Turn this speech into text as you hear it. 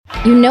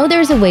You know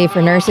there's a way for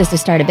nurses to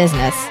start a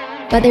business,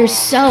 but there's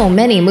so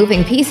many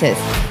moving pieces.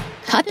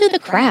 Cut through the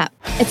crap.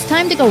 It's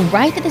time to go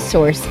right to the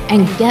source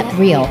and get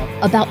real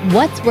about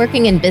what's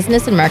working in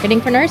business and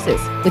marketing for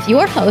nurses with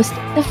your host,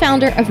 the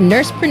founder of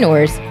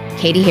Nursepreneurs,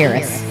 Katie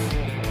Harris.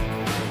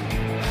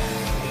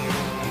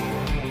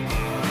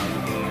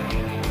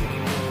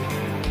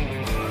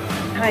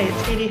 Hi,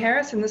 it's Katie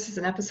Harris, and this is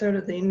an episode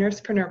of the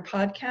Nursepreneur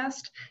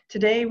podcast.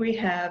 Today we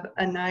have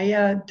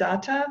Anaya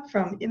Datta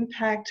from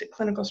Impact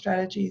Clinical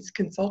Strategies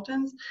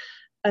Consultants.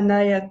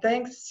 Anaya,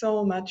 thanks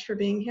so much for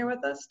being here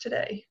with us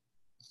today.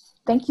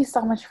 Thank you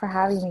so much for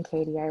having me,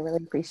 Katie. I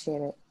really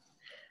appreciate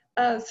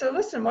it. So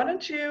listen, why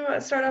don't you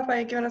start off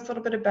by giving us a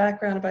little bit of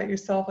background about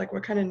yourself, like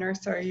what kind of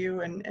nurse are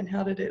you and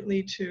how did it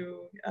lead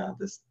to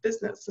this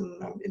business?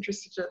 And I'm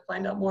interested to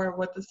find out more of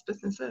what this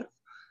business is.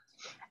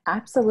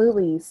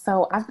 Absolutely.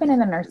 So I've been in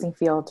the nursing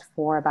field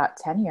for about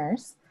 10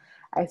 years.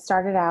 I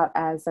started out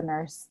as a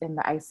nurse in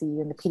the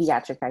ICU, in the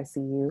pediatric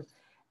ICU,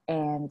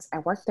 and I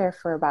worked there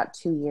for about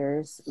 2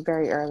 years,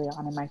 very early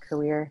on in my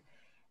career.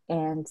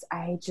 And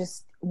I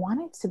just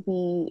wanted to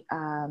be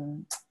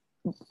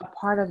a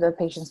part of the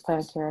patient's plan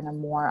of care in a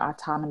more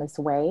autonomous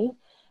way.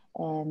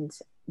 And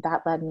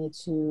that led me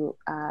to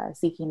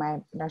seeking my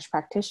nurse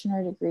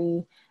practitioner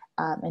degree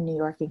in New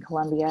York and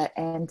Columbia.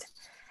 And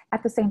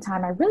at the same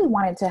time, I really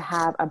wanted to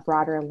have a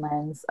broader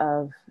lens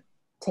of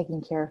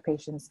taking care of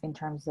patients in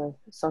terms of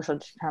social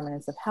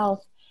determinants of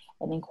health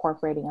and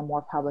incorporating a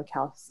more public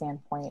health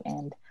standpoint.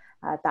 And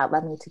that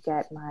led me to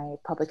get my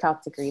public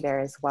health degree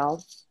there as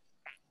well.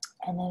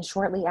 And then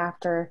shortly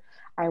after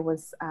I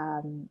was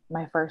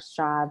my first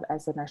job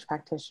as a nurse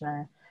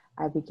practitioner,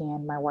 I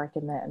began my work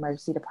in the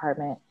emergency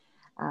department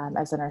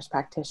as a nurse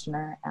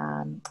practitioner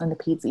in the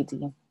Peds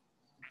ED.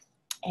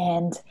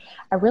 And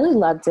I really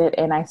loved it,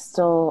 and I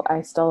still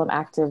am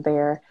active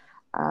there.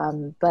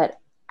 But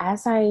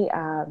as I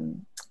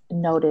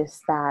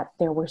noticed that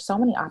there were so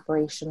many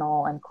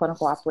operational and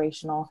clinical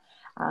operational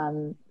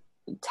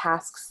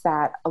tasks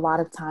that a lot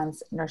of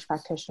times nurse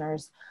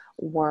practitioners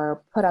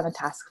were put on the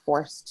task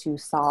force to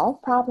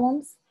solve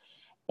problems,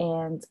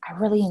 and I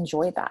really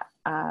enjoyed that.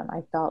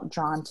 I felt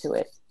drawn to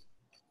it.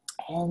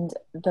 And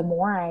the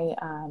more I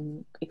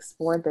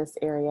explored this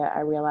area,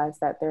 I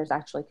realized that there's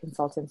actually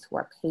consultants who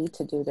are paid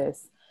to do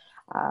this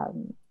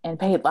and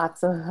paid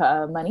lots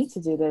of money to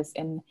do this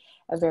in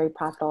a very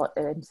profitable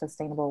and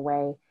sustainable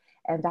way.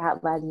 And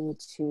that led me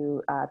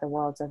to the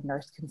worlds of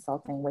nurse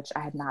consulting, which I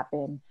had not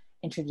been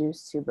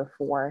introduced to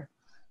before.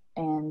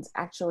 And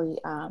actually,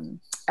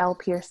 Elle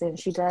Pearson,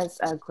 she does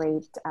a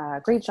great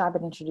job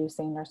at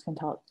introducing nurse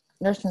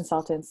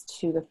consultants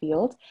to the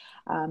field.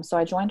 So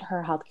I joined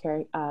her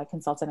healthcare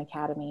consultant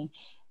academy,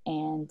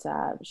 and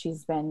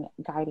she's been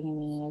guiding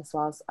me as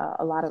well as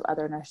a lot of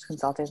other nurse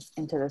consultants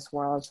into this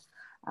world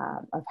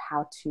of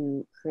how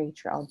to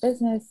create your own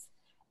business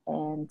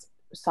and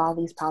solve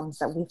these problems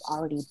that we've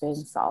already been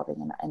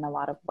solving in a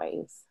lot of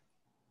ways.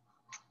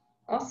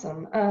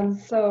 Awesome.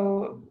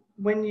 So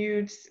when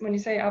you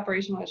say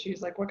operational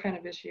issues, like what kind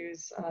of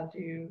issues do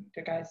you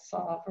guys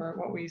solve, or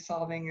what were you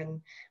solving,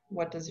 and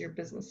what does your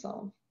business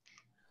solve?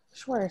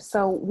 Sure.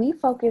 So we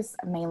focus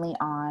mainly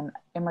on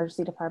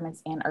emergency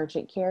departments and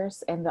urgent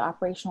cares, and the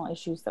operational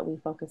issues that we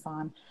focus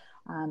on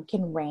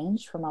can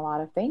range from a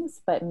lot of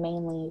things, but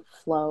mainly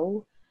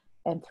flow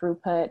and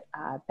throughput,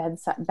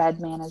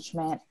 bed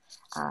management,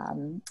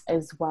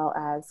 as well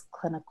as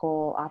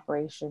clinical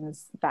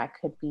operations that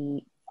could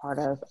be part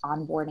of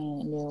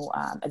onboarding new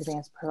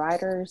advanced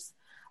providers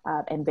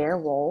and their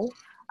role,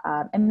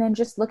 and then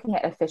just looking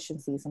at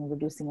efficiencies and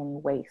reducing any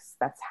waste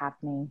that's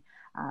happening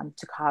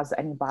to cause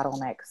any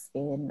bottlenecks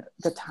in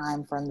the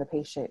time from the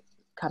patient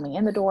coming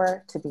in the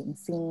door to being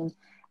seen,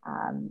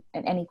 and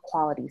any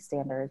quality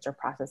standards or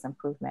process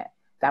improvement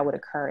that would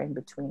occur in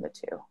between the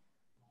two.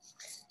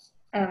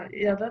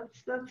 Yeah,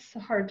 that's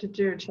hard to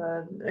do,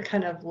 to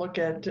kind of look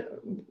at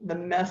the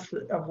mess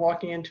of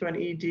walking into an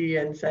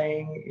ED and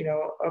saying,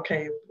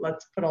 okay,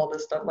 let's put all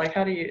this stuff. Like,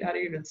 how do you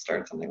even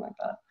start something like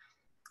that?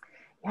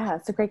 Yeah,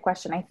 it's a great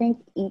question. I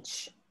think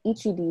each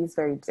ED is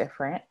very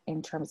different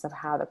in terms of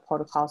how the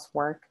protocols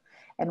work.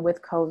 And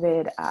with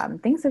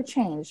COVID, things have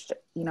changed.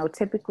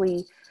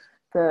 Typically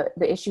the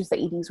issues that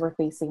EDs were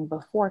facing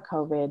before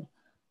COVID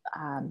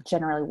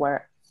generally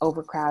were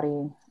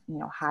overcrowding,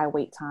 high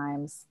wait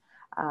times,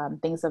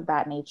 things of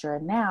that nature.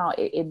 And now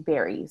it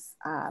varies.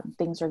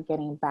 Things are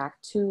getting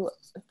back to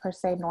per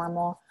se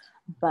normal,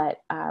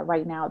 but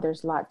right now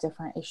there's a lot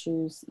different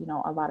issues.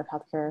 A lot of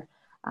healthcare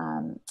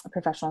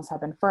professionals have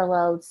been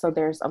furloughed. So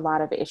there's a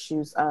lot of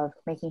issues of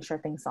making sure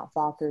things don't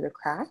fall through the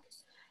crack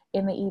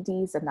in the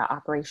EDs, and the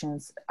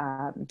operations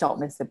don't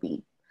miss a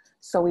beat.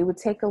 So we would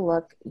take a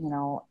look,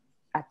 do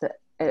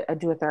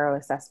a thorough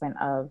assessment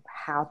of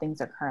how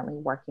things are currently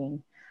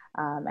working,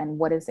 and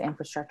what does the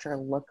infrastructure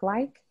look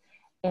like.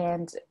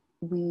 And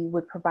we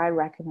would provide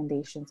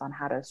recommendations on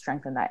how to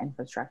strengthen that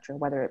infrastructure,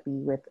 whether it be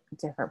with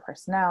different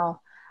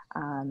personnel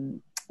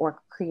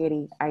or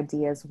creating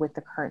ideas with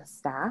the current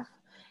staff.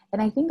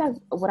 And I think that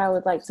what I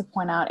would like to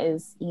point out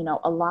is,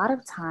 a lot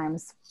of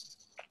times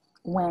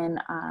when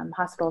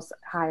hospitals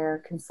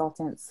hire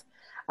consultants,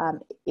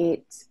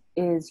 it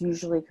is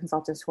usually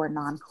consultants who are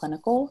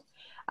non-clinical.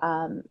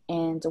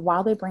 And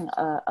while they bring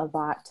a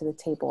lot to the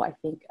table, I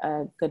think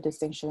a good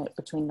distinction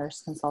between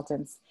nurse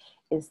consultants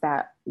is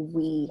that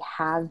we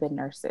have been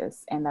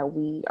nurses and that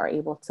we are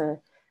able to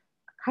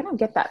kind of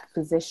get that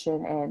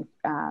physician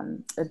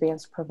and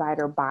advanced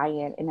provider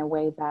buy-in in a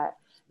way that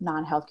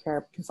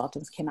non-healthcare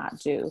consultants cannot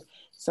do.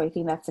 So I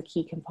think that's a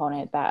key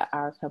component that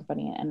our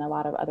company and a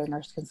lot of other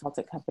nurse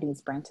consultant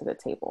companies bring to the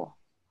table.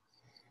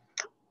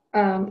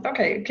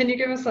 Okay, can you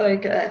give us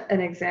like an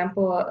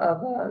example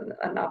of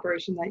an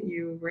operation that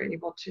you were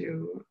able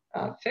to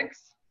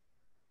fix?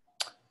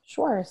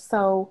 Sure.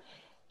 So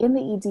in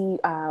the ED,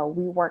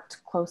 we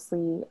worked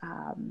closely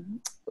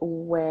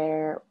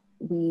where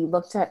we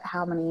looked at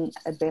how many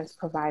advanced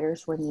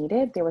providers were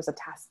needed. There was a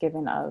task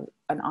given of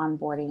an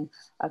onboarding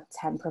of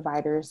 10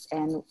 providers.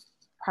 And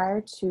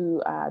prior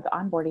to the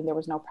onboarding, there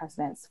was no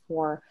precedence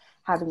for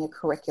having a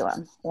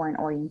curriculum or an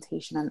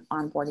orientation and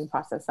onboarding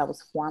process that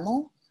was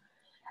formal.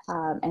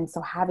 And so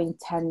having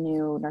 10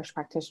 new nurse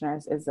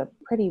practitioners is a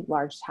pretty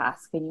large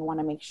task, and you want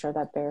to make sure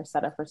that they're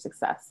set up for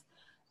success.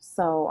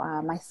 So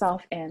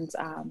myself and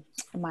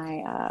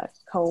my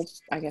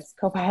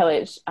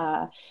co-pilot,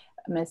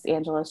 Miss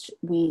Angela,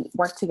 we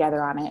worked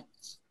together on it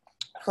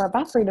for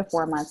about 3 to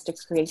 4 months to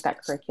create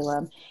that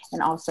curriculum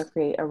and also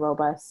create a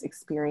robust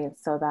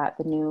experience so that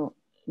the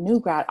new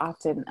grad,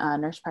 often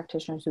nurse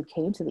practitioners who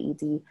came to the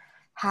ED,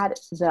 had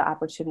the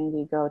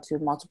opportunity to go to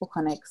multiple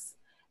clinics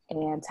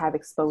and have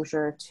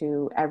exposure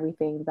to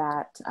everything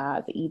that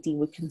the ED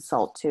would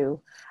consult to,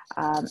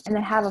 and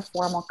then have a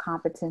formal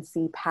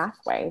competency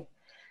pathway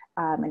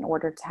in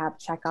order to have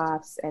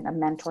checkoffs and a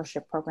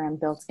mentorship program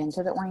built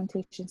into the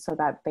orientation so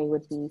that they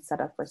would be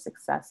set up for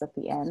success at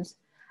the end,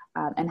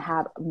 and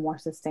have a more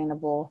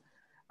sustainable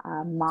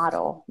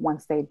model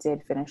once they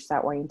did finish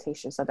that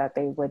orientation so that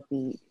they would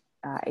be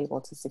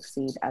able to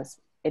succeed as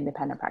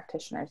independent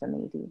practitioners in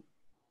the ED.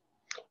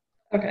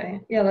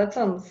 Okay, yeah, that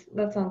sounds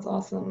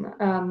awesome.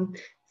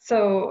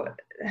 So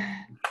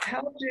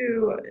how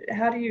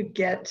do you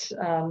get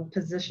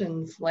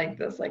positions like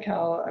this? Like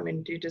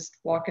do you just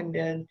walk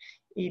into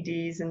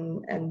EDs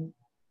and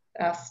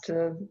ask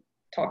to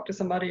talk to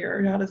somebody,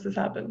 or how does this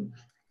happen?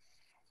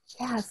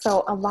 Yeah,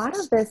 so a lot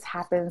of this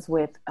happens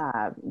with,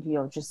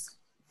 just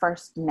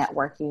first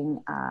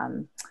networking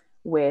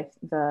with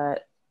the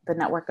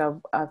network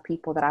of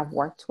people that I've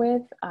worked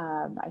with.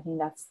 I think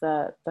that's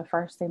the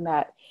first thing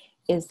that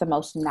is the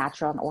most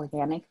natural and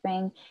organic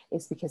thing,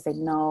 is because they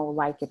know,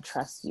 like, and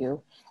trust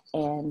you.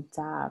 And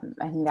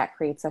I think that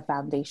creates a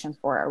foundation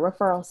for a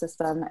referral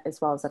system as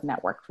well as a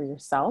network for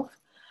yourself.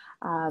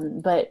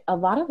 But a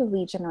lot of the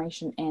lead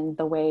generation and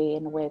the way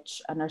in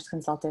which nurse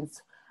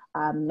consultants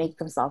make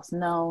themselves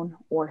known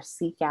or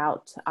seek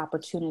out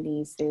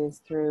opportunities is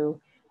through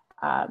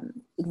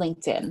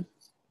LinkedIn,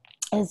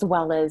 as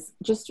well as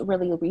just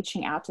really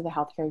reaching out to the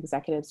healthcare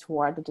executives who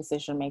are the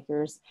decision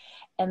makers.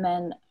 And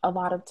then a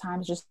lot of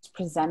times just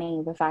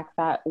presenting the fact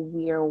that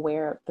we're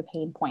aware of the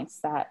pain points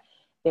that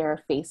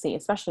they're facing,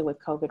 especially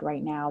with COVID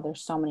right now.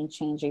 There's so many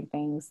changing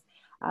things,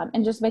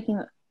 and just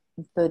making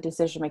the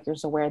decision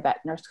makers aware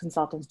that nurse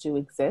consultants do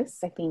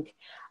exist. I think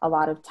a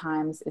lot of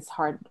times it's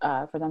hard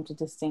for them to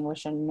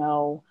distinguish and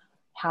know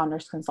how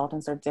nurse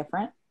consultants are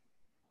different.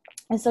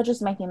 And so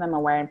just making them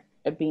aware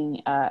of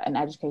being an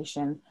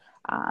education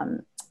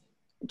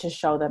to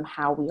show them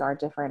how we are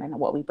different and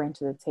what we bring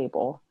to the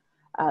table.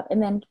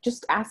 And then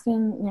just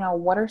asking,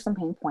 what are some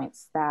pain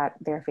points that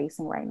they're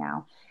facing right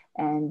now?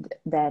 And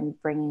then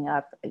bringing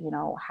up,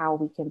 how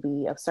we can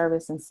be of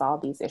service and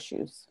solve these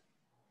issues.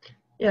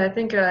 Yeah, I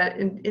think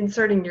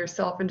inserting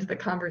yourself into the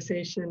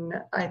conversation,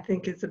 I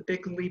think, is a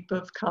big leap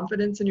of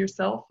confidence in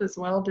yourself as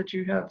well. Did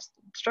you have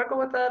struggle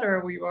with that,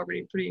 or were you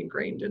already pretty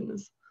ingrained in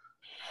this?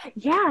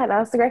 Yeah,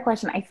 that's a great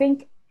question. I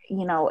think,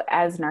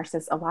 as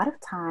nurses, a lot of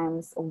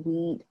times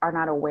we are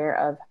not aware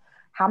of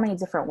how many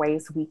different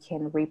ways we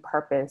can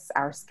repurpose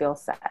our skill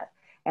set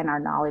and our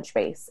knowledge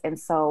base. And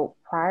so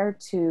prior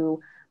to,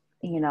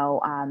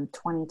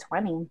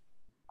 2020,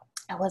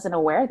 I wasn't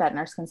aware that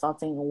nurse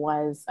consulting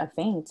was a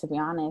thing, to be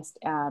honest.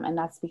 And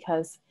that's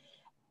because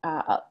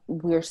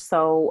we're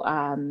so,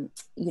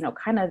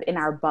 kind of in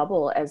our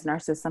bubble as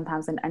nurses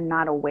sometimes, and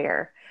not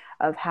aware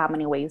of how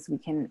many ways we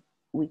can,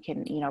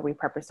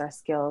 repurpose our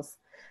skills.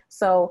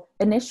 So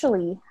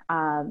initially,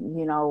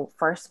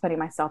 first putting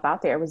myself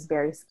out there, it was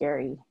very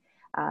scary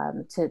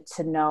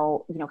to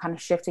know, kind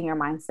of shifting your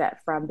mindset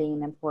from being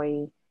an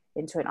employee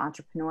into an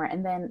entrepreneur,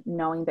 and then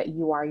knowing that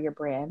you are your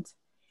brand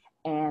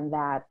and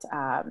that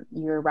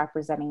you're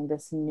representing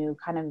this new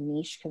kind of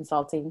niche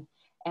consulting,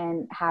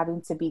 and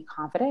having to be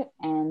confident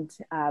and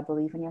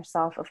believe in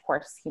yourself. Of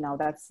course,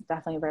 that's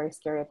definitely very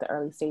scary at the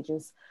early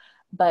stages.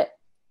 But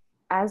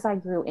as I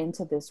grew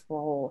into this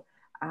role,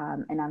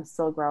 and I'm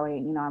still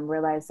growing, I'm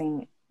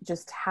realizing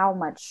just how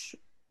much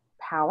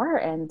power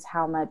and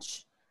how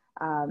much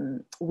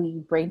we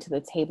bring to the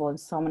table in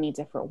so many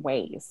different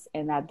ways,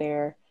 and that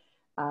there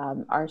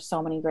are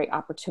so many great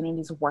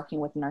opportunities working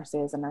with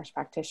nurses and nurse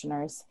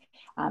practitioners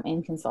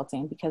in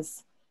consulting,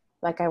 because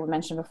like I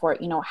mentioned before,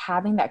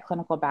 having that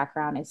clinical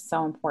background is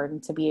so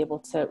important to be able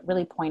to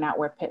really point out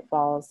where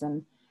pitfalls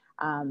and,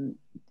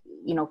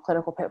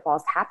 clinical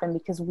pitfalls happen,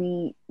 because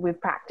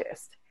we've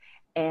practiced,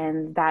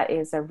 and that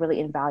is a really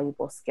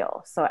invaluable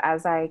skill. So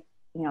as I,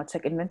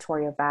 took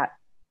inventory of that,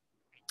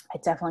 I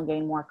definitely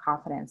gained more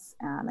confidence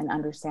and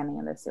understanding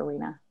in this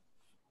arena.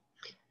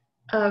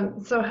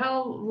 So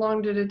how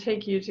long did it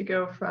take you to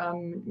go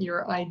from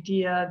your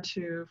idea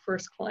to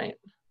first client?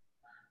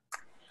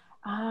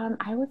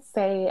 I would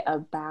say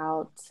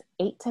about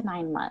 8 to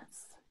 9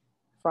 months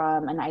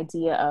from an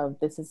idea of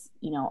this is,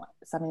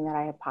 something that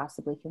I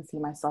possibly can see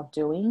myself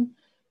doing,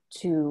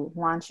 to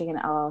launching an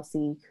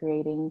LLC,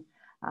 creating,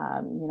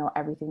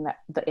 everything, that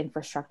the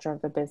infrastructure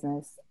of the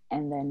business,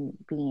 and then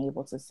being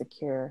able to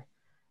secure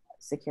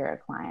a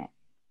client.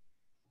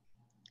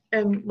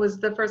 And was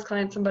the first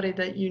client somebody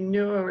that you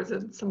knew, or was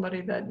it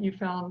somebody that you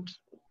found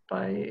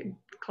by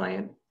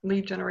client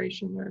lead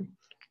generation? Or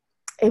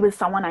it was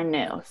someone I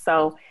knew.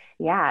 So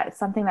yeah, it's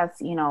something that's,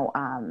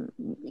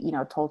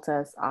 told to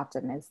us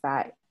often, is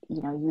that,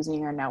 using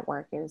your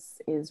network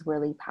is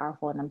really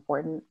powerful and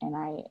important. And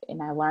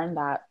I learned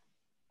that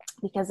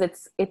because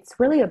it's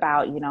really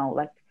about,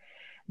 like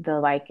the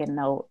like and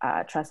no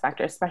trust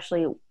factor,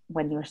 especially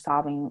when you're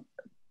solving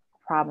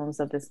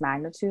problems of this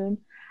magnitude.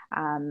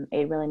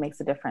 It really makes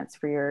a difference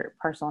for your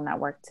personal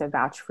network to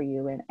vouch for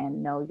you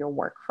and know your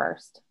work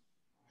first.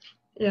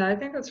 Yeah, I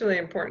think that's really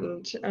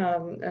important,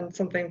 and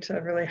something to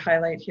really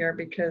highlight here,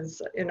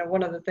 because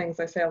one of the things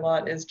I say a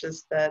lot is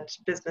just that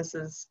business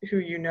is who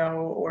you know,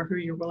 or who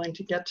you're willing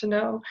to get to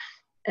know.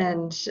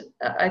 And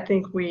I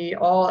think we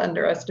all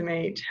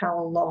underestimate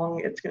how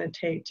long it's going to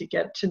take to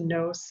get to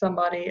know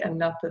somebody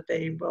enough that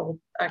they will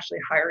actually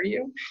hire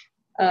you.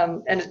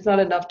 And it's not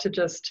enough to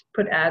just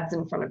put ads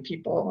in front of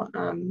people.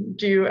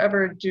 Do you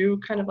ever do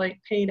kind of like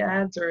paid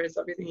ads, or is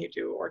everything you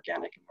do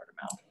organic and word of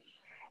mouth?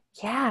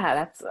 Yeah,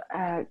 that's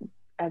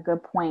a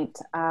good point.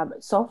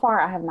 So far,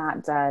 I have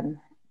not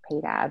done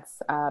paid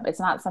ads. It's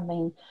not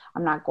something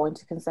I'm not going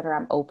to consider.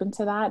 I'm open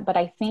to that. But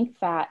I think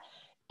that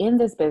in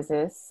this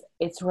business,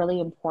 it's really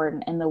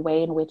important, and the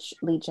way in which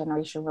lead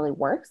generation really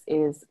works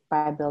is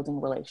by building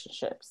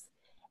relationships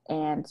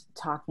and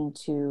talking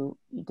to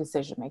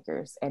decision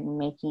makers and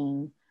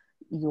making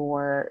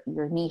your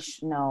niche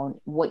known,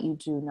 what you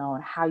do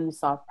known, how you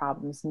solve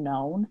problems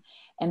known.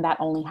 And that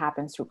only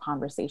happens through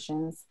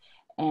conversations.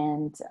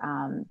 And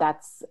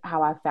that's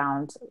how I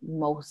found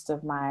most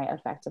of my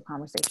effective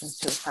conversations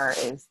to occur,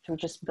 is through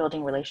just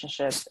building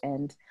relationships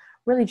and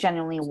really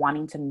genuinely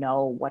wanting to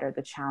know what are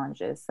the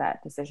challenges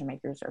that decision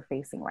makers are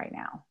facing right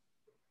now.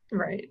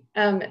 Right.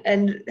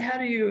 And how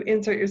do you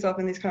insert yourself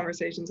in these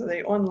conversations? Are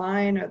they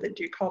online, or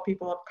do you call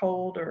people up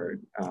cold, or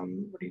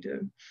what do you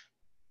do?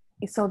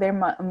 So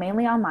they're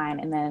mainly online.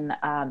 And then,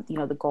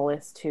 the goal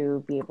is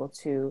to be able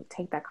to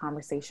take that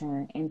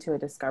conversation into a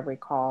discovery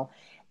call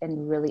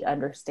and really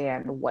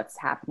understand what's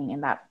happening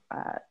in that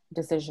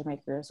decision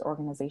maker's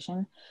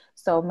organization.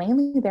 So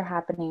mainly they're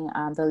happening,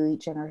 the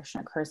lead generation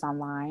occurs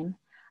online.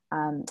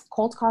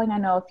 Cold calling, I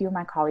know a few of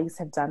my colleagues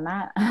have done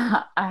that.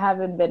 I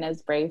haven't been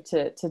as brave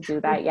to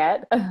do that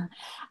yet.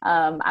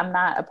 I'm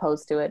not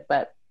opposed to it,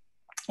 but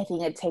I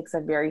think it takes a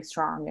very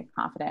strong and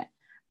confident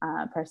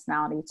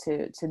personality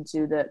to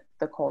do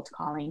the cold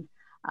calling.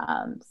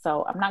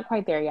 So I'm not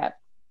quite there yet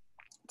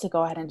to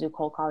go ahead and do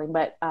cold calling,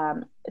 but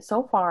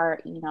so far,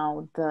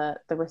 the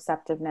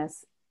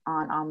receptiveness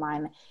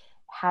online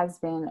has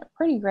been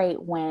pretty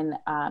great when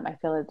I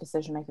feel that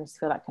decision makers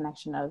feel that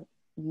connection of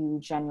you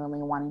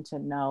genuinely wanting to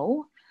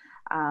know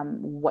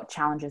what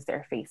challenges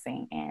they're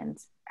facing, and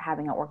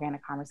having an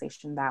organic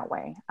conversation that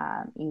way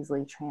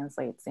easily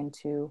translates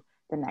into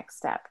the next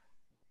step.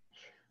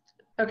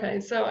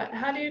 Okay, so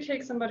how do you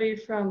take somebody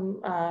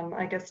from,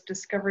 I guess,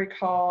 discovery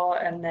call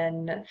and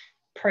then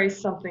price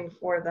something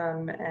for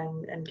them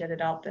and get it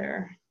out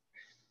there?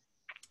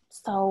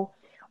 So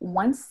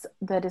once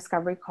the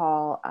discovery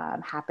call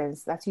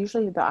happens, that's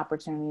usually the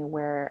opportunity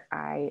where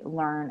I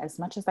learn as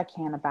much as I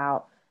can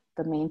about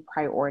the main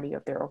priority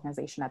of their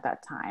organization at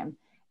that time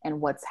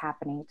and what's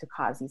happening to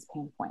cause these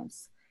pain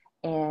points.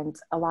 And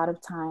a lot of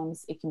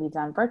times it can be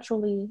done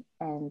virtually.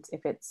 And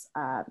if it's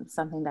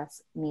something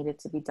that's needed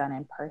to be done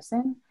in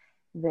person,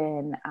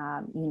 then,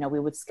 we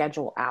would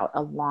schedule out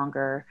a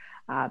longer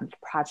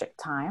project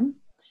time.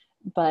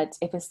 But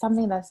if it's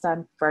something that's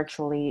done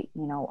virtually,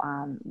 we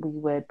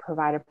would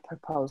provide a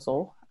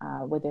proposal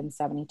within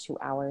 72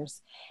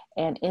 hours.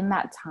 And in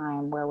that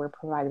time where we're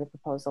providing the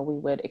proposal, we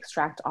would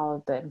extract all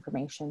of the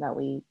information that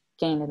we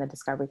gained in the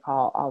discovery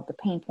call, all of the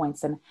pain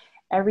points and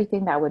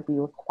everything that would be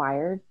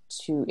required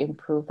to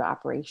improve the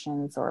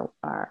operations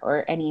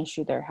or any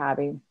issue they're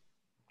having.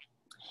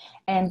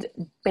 And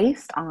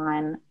based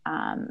on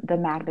the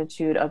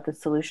magnitude of the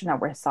solution that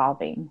we're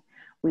solving,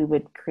 we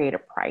would create a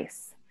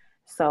price.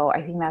 So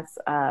I think that's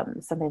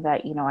something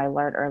that, I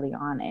learned early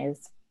on,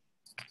 is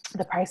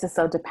the price is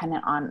so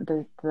dependent on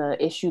the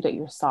issue that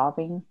you're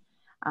solving,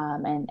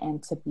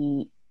 and to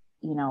be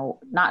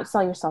not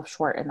sell yourself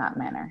short in that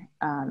manner,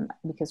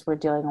 because we're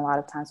dealing a lot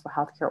of times with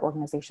healthcare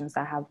organizations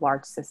that have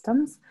large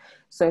systems.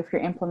 So if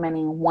you're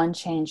implementing one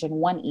change in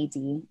one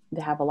ED,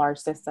 they have a large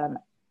system,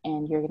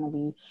 and you're going to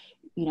be,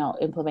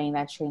 implementing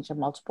that change in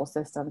multiple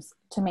systems,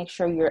 to make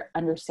sure you're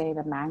understanding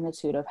the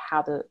magnitude of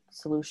how the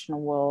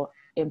solution will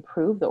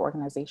improve the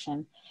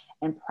organization,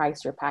 and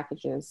price your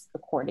packages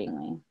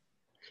accordingly.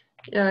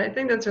 Yeah, I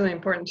think that's really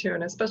important too,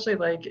 and especially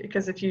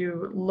because if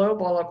you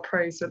lowball a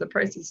price or the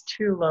price is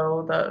too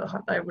low,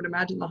 I would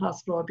imagine the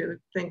hospital would be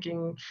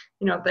thinking,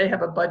 if they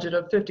have a budget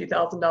of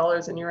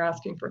 $50,000 and you're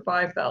asking for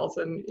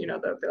 5,000,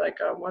 they'll be like,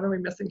 what are we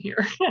missing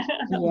here?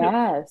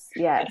 Yes,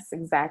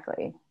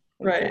 exactly.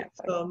 Right.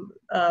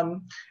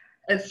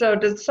 And so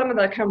does some of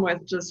that come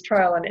with just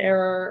trial and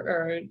error,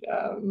 or?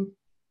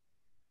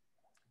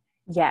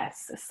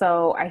 Yes.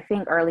 So I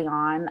think early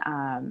on,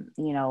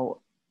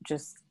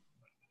 just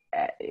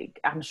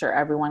I'm sure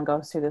everyone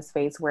goes through this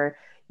phase where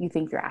you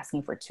think you're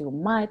asking for too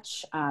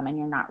much, and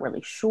you're not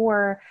really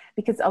sure,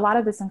 because a lot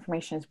of this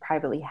information is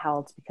privately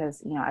held,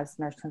 because, as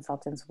nurse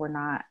consultants, we're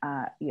not,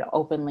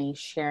 openly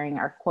sharing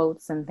our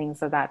quotes and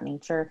things of that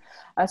nature.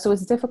 So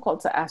it's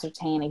difficult to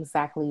ascertain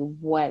exactly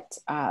what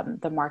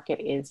the market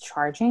is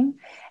charging.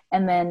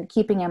 And then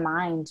keeping in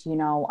mind,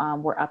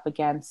 we're up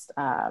against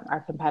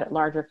our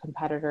larger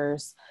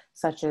competitors,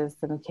 such as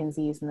the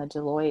McKinseys and the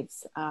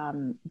Deloittes,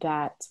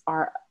 that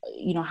are,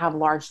 have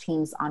large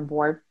teams on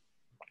board.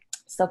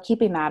 So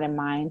keeping that in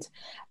mind.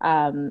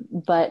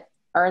 But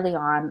early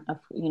on,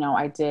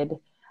 I did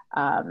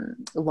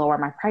lower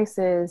my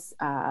prices.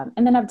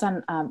 And then I've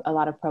done a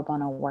lot of pro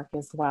bono work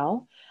as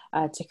well,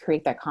 to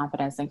create that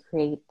confidence and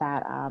create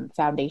that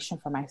foundation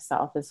for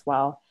myself as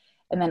well.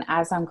 And then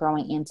as I'm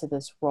growing into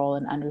this role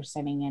and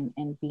understanding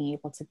and being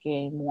able to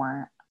gain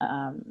more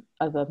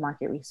of the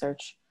market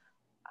research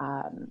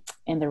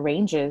in the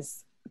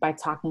ranges, by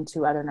talking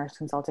to other nurse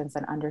consultants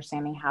and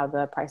understanding how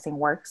the pricing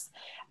works,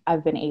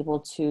 I've been able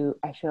to,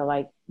 I feel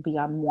like, be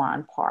more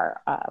on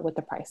par with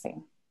the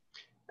pricing.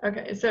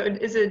 Okay, so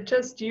is it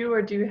just you,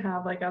 or do you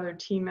have other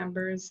team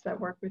members that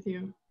work with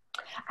you?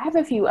 I have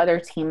a few other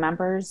team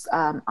members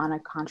on a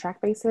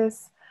contract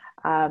basis.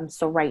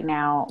 So right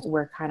now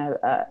we're kind of,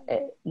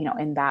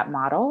 in that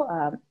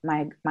model.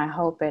 My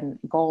hope and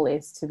goal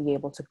is to be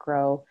able to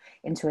grow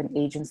into an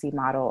agency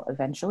model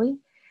eventually,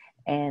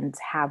 and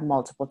have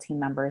multiple team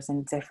members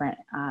in different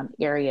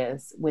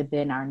areas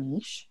within our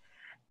niche,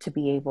 to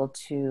be able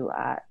to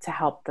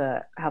help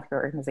the healthcare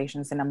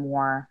organizations in a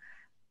more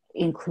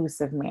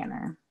inclusive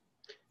manner.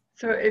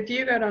 So if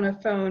you got on a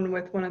phone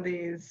with one of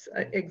these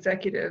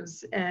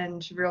executives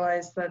and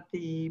realized that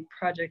the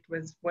project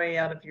was way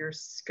out of your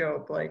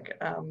scope,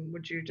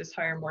 would you just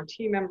hire more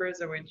team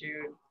members, or would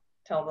you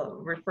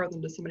refer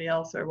them to somebody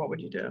else, or what would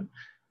you do?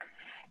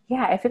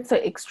 Yeah, if it's an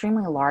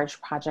extremely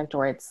large project,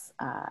 or it's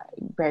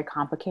very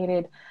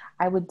complicated,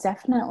 I would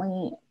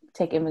definitely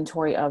take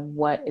inventory of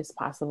what is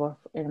possible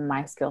in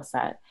my skill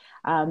set.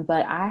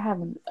 But I have,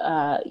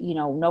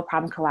 no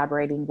problem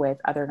collaborating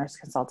with other nurse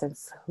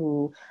consultants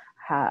who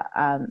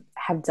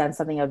have done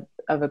something of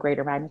a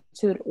greater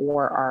magnitude,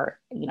 or are,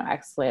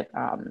 excellent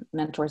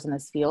mentors in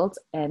this field.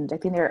 And I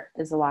think there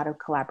is a lot of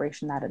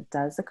collaboration that it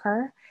does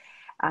occur.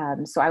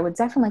 So I would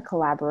definitely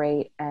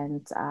collaborate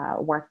and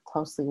work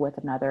closely with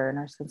another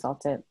nurse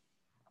consultant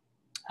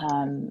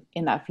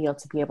in that field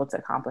to be able to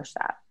accomplish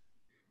that.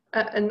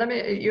 And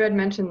you had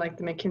mentioned the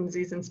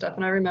McKinseys and stuff.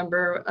 And I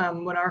remember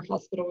when our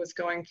hospital was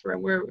going through,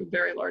 and we're a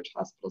very large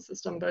hospital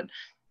system, but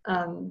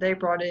they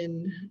brought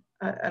in,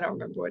 I don't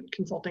remember what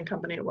consulting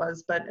company it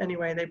was, but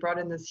anyway, they brought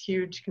in this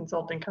huge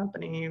consulting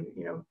company,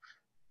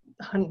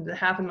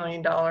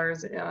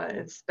 $500,000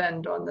 it's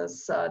spent on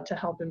this to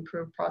help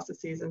improve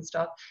processes and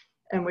stuff.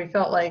 And we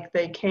felt like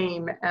they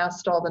came,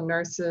 asked all the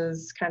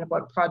nurses kind of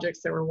what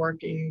projects they were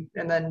working,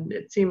 and then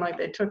it seemed like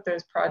they took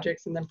those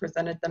projects and then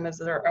presented them as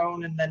their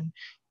own. And then,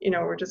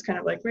 we're just kind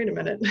of like, wait a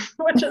minute,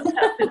 what just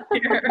happened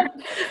here?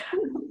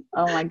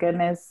 Oh my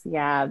goodness.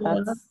 Yeah,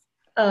 that's...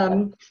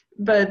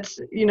 But,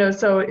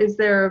 so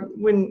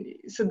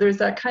so there's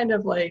that kind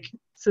of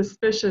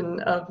suspicion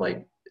of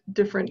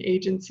different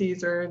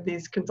agencies or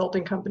these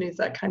consulting companies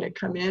that kind of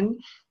come in.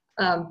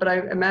 But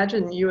I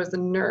imagine you as a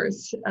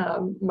nurse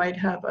might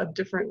have a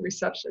different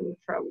reception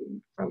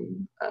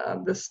from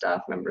the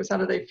staff members. How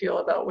do they feel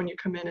about when you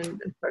come in and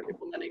start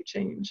implementing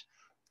change?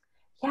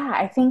 Yeah,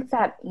 I think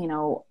that,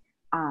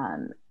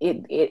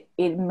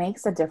 it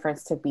makes a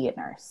difference to be a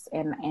nurse,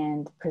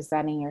 and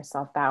presenting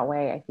yourself that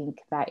way. I think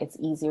that it's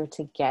easier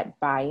to get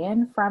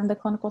buy-in from the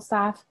clinical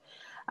staff.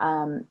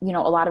 A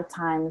lot of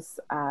times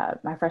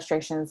my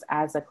frustrations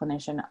as a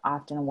clinician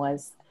often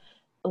was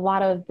a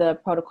lot of the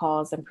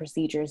protocols and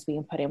procedures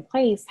being put in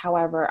place.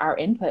 However, our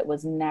input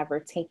was never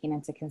taken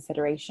into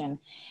consideration.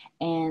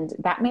 And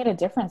that made a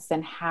difference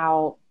in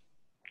how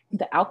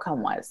the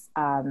outcome was.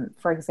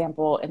 For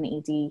example, in the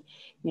ED,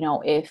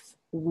 if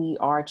we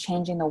are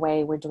changing the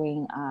way we're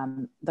doing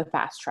the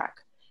fast track,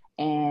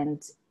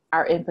 and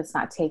our input's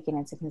not taken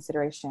into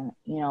consideration,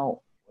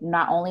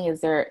 not only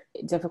is there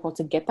difficult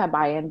to get that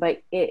buy-in,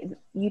 but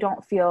you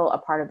don't feel a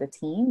part of the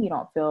team. You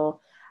don't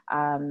feel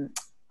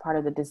part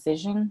of the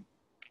decision.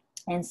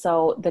 And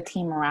so the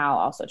team morale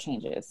also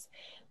changes.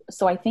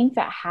 So I think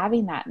that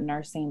having that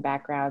nursing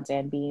background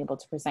and being able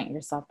to present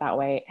yourself that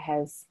way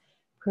has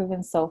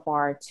proven so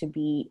far to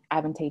be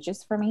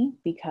advantageous for me,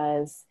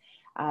 because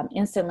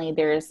instantly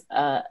there's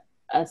a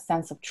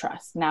sense of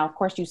trust. Now, of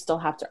course, you still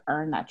have to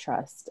earn that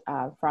trust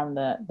from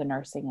the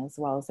nursing as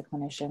well as the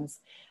clinicians,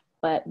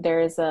 but there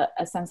is a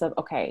sense of,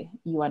 okay,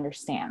 you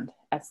understand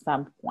at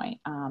some point,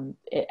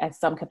 at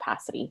some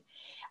capacity.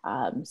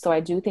 So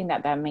I do think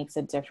that that makes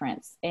a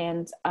difference.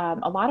 And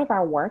a lot of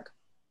our work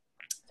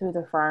through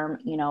the firm,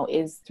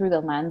 is through the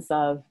lens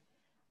of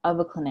a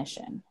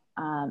clinician,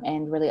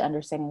 and really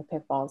understanding the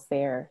pitfalls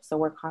there. So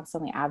we're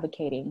constantly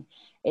advocating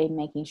and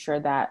making sure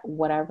that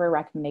whatever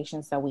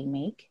recommendations that we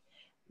make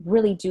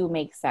really do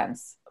make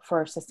sense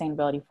for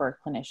sustainability for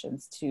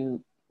clinicians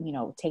to,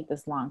 take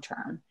this long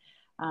term.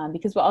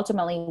 Because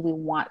ultimately we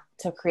want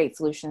to create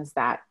solutions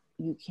that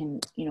you can,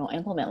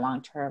 implement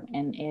long term.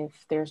 And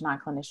if there's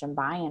not clinician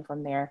buy-in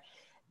from there,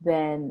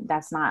 then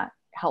that's not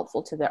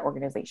helpful to the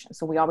organization.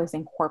 So we always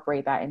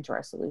incorporate that into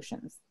our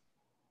solutions.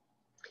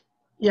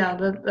 Yeah,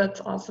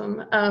 that's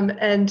awesome.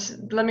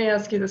 And let me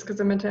ask you this, because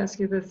I meant to ask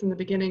you this in the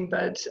beginning,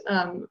 but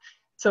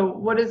so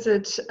what is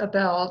it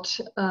about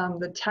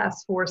the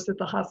task force that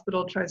the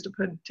hospital tries to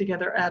put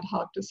together ad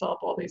hoc to solve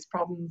all these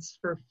problems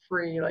for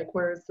free? Like,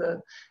 where's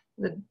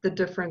the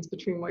difference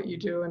between what you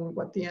do and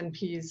what the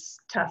NP's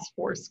task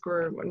force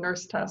or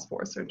nurse task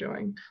force are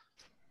doing?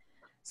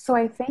 So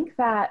I think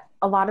that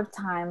a lot of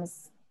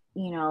times,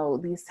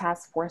 these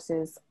task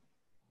forces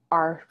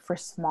are for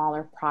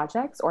smaller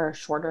projects or a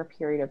shorter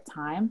period of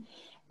time.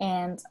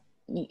 And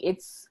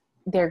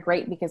they're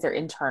great because they're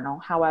internal.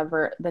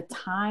 However, the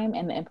time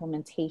and the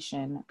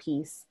implementation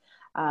piece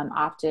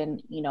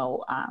often,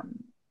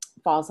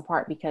 falls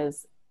apart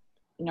because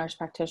nurse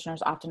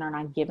practitioners often are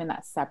not given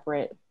that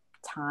separate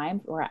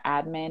time or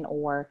admin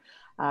or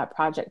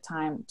project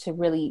time to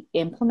really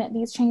implement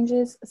these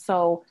changes.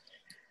 So,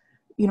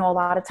 a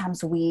lot of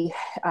times we,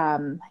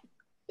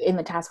 in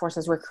the task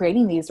forces, we're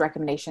creating these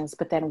recommendations,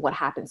 but then what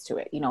happens to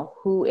it?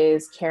 Who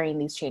is carrying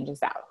these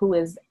changes out? Who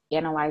is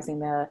analyzing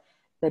the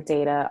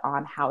data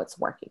on how it's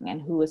working,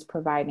 and who is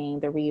providing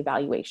the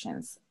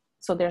reevaluations?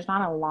 So there's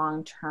not a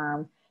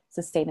long-term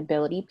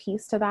sustainability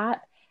piece to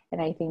that.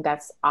 And I think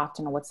that's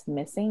often what's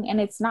missing. And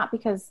it's not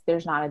because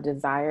there's not a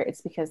desire,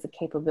 it's because the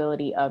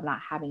capability of not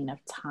having enough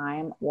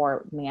time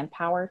or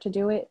manpower to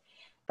do it,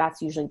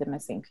 that's usually the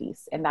missing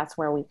piece. And that's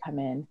where we come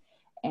in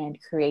and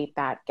create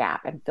that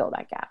gap and fill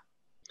that gap.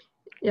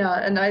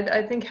 Yeah, and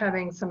I think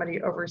having somebody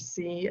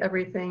oversee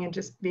everything and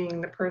just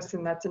being the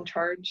person that's in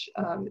charge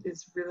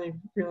is really,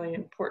 really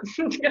important,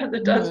 because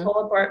it does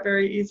fall apart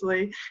very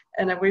easily.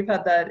 And we've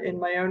had that in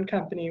my own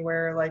company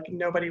where like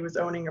nobody was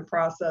owning a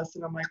process,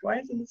 and I'm like, why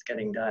isn't this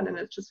getting done? And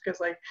it's just because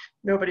like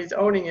nobody's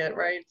owning it,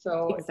 right?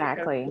 So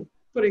exactly,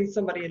 putting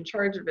somebody in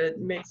charge of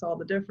it makes all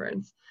the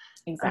difference.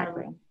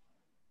 Exactly.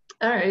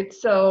 All right,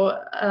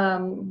 so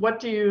what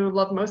do you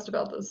love most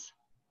about this?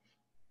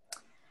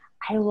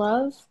 I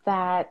love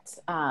that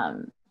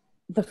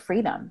the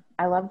freedom.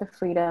 I love the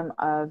freedom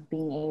of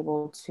being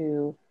able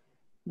to,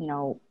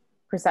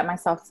 present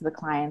myself to the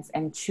clients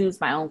and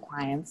choose my own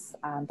clients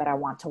that I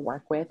want to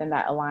work with and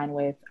that align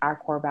with our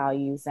core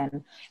values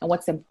and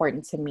what's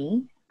important to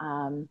me.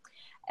 And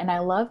I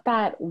love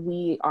that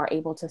we are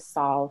able to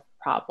solve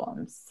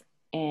problems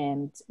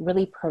and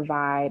really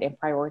provide and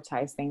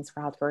prioritize things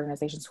for healthcare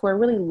organizations who are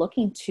really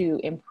looking to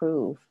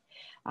improve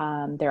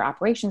their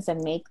operations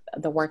and make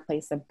the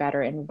workplace a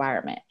better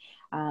environment.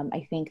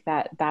 I think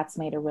that that's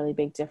made a really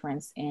big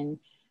difference in,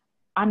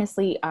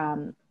 honestly,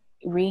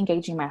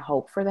 re-engaging my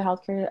hope for the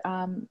healthcare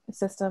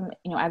system.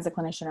 As a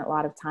clinician, a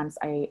lot of times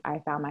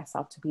I found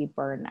myself to be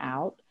burned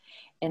out.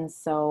 And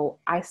so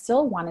I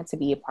still wanted to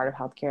be a part of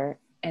healthcare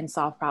and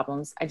solve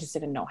problems. I just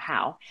didn't know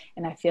how.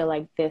 And I feel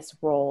like this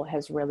role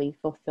has really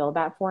fulfilled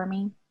that for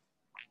me,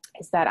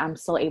 is that I'm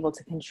still able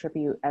to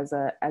contribute as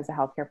a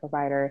healthcare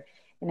provider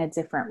in a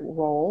different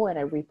role, in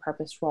a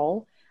repurposed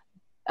role.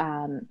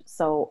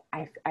 So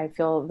I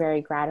feel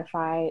very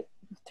gratified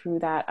through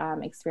that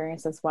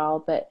experience as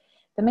well. But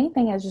the main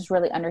thing is just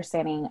really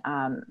understanding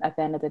at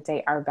the end of the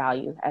day, our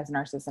value as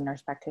nurses and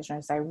nurse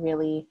practitioners. I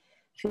really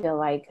feel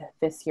like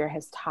this year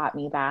has taught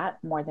me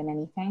that more than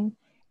anything.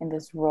 And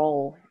this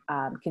role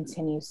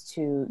continues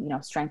to,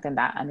 strengthen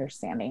that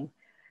understanding.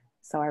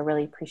 So I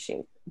really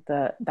appreciate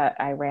that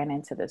I ran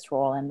into this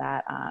role, and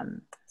that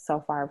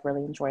so far I've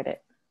really enjoyed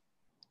it.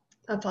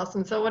 That's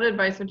awesome. So what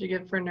advice would you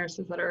give for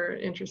nurses that are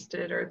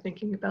interested or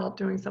thinking about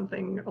doing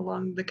something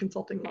along the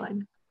consulting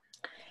line?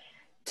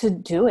 To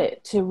do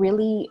it, to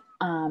really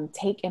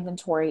take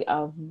inventory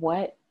of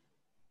what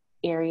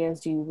areas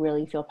do you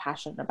really feel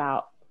passionate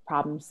about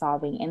problem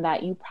solving, and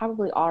that you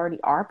probably already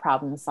are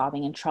problem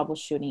solving and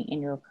troubleshooting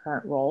in your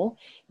current role.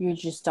 You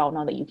just don't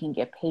know that you can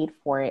get paid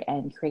for it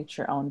and create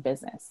your own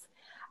business.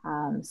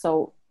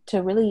 So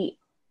to really,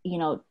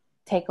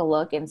 take a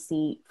look and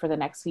see for the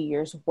next few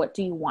years, what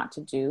do you want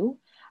to do?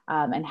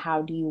 And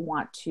how do you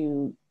want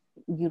to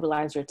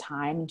utilize your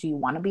time? Do you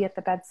want to be at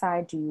the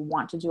bedside? Do you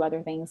want to do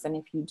other things? And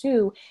if you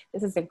do,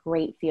 this is a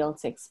great field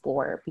to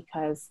explore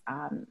because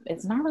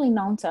it's not really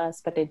known to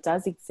us, but it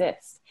does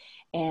exist.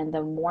 And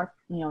the more,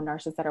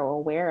 nurses that are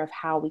aware of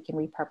how we can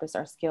repurpose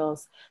our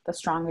skills, the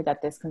stronger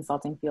that this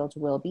consulting field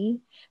will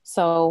be.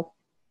 So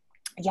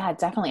yeah,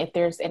 definitely. If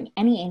there's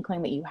any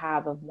inkling that you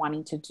have of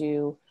wanting to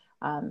do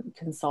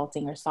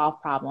consulting or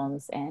solve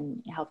problems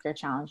and healthcare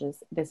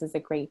challenges, this is a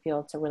great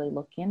field to really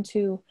look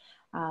into.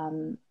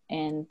 And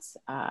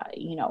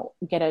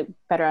get a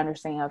better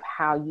understanding of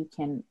how you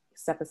can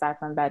step aside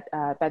from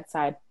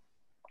bedside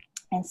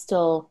and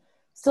still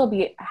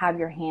have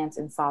your hands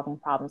in solving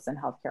problems in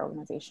healthcare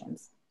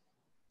organizations.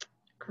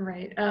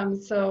 Great.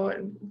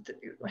 So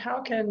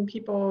how can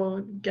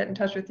people get in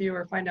touch with you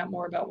or find out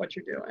more about what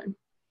you're doing?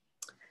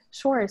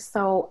 Sure.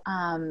 So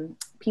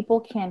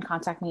people can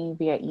contact me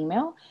via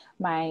email.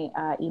 My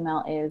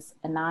email is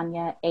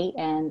Ananya,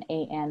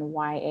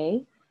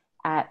 ANANYA,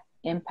 at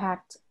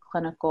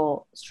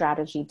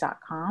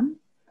impactclinicalstrategy.com.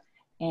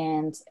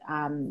 And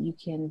you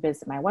can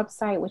visit my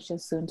website, which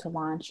is soon to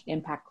launch,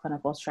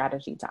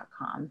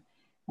 impactclinicalstrategy.com.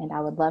 And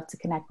I would love to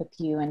connect with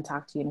you and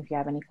talk to you. And if you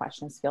have any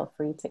questions, feel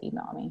free to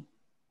email me.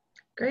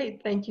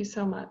 Great. Thank you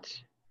so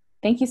much.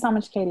 Thank you so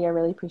much, Katie. I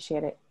really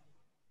appreciate it.